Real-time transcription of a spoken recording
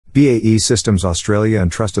BAE Systems Australia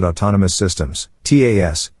and Trusted Autonomous Systems,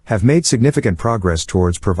 TAS, have made significant progress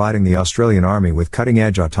towards providing the Australian Army with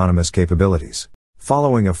cutting-edge autonomous capabilities.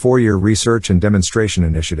 Following a 4-year research and demonstration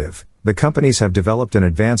initiative, the companies have developed an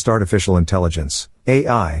advanced artificial intelligence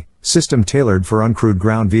 (AI) system tailored for uncrewed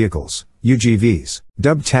ground vehicles (UGVs).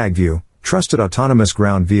 Dubbed TAGView, Trusted Autonomous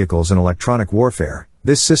Ground Vehicles in Electronic Warfare,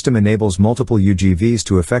 this system enables multiple UGVs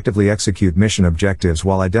to effectively execute mission objectives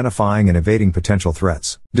while identifying and evading potential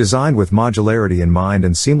threats. Designed with modularity in mind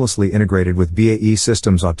and seamlessly integrated with BAE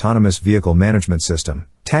Systems' Autonomous Vehicle Management System,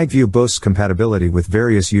 TAGView boasts compatibility with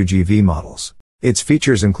various UGV models. Its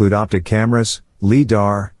features include optic cameras,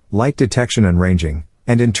 LiDAR, light detection and ranging,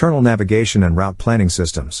 and internal navigation and route planning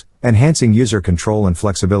systems, enhancing user control and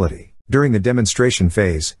flexibility. During the demonstration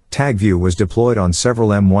phase, TAGView was deployed on several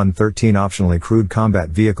M113 optionally crewed combat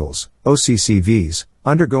vehicles, OCCVs,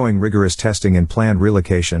 undergoing rigorous testing and planned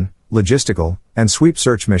relocation, logistical, and sweep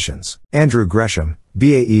search missions. Andrew Gresham,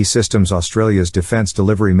 BAE Systems Australia's Defence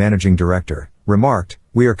Delivery Managing Director, remarked,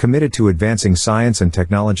 "We are committed to advancing science and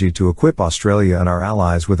technology to equip Australia and our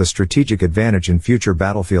allies with a strategic advantage in future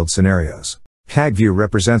battlefield scenarios." TAGView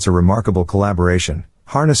represents a remarkable collaboration,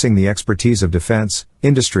 harnessing the expertise of defense,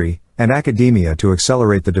 industry, and academia to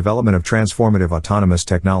accelerate the development of transformative autonomous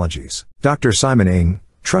technologies. Dr. Simon Ng,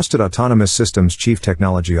 Trusted Autonomous Systems Chief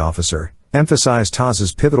Technology Officer, emphasized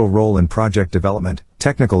TAS's pivotal role in project development,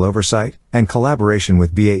 technical oversight, and collaboration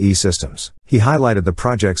with BAE Systems. He highlighted the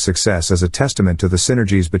project's success as a testament to the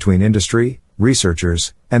synergies between industry,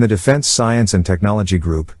 researchers, and the Defence Science and Technology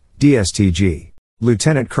Group, DSTG.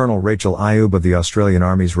 Lieutenant Colonel Rachel Ayub of the Australian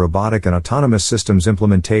Army's Robotic and Autonomous Systems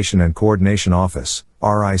Implementation and Coordination Office,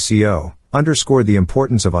 RICO, underscored the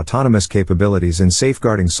importance of autonomous capabilities in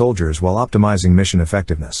safeguarding soldiers while optimizing mission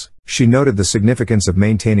effectiveness. She noted the significance of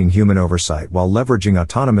maintaining human oversight while leveraging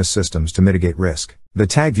autonomous systems to mitigate risk. The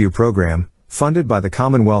TAGView program, funded by the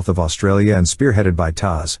Commonwealth of Australia and spearheaded by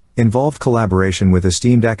TAS, involved collaboration with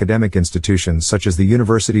esteemed academic institutions such as the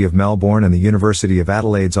University of Melbourne and the University of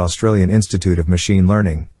Adelaide's Australian Institute of Machine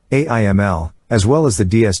Learning, AIML, as well as the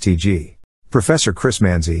DSTG. Professor Chris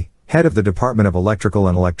Manzi, head of the Department of Electrical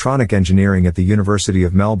and Electronic Engineering at the University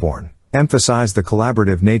of Melbourne, emphasized the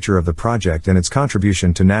collaborative nature of the project and its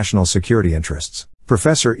contribution to national security interests.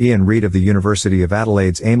 Professor Ian Reid of the University of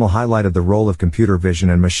Adelaide's AIML highlighted the role of computer vision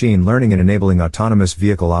and machine learning in enabling autonomous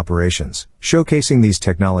vehicle operations, showcasing these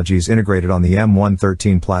technologies integrated on the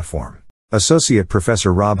M113 platform. Associate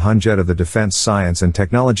Professor Rob Hunjet of the Defence Science and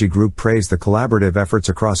Technology Group praised the collaborative efforts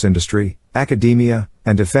across industry, academia,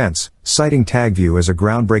 and defense, citing TAGView as a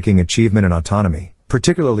groundbreaking achievement in autonomy,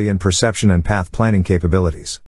 particularly in perception and path planning capabilities.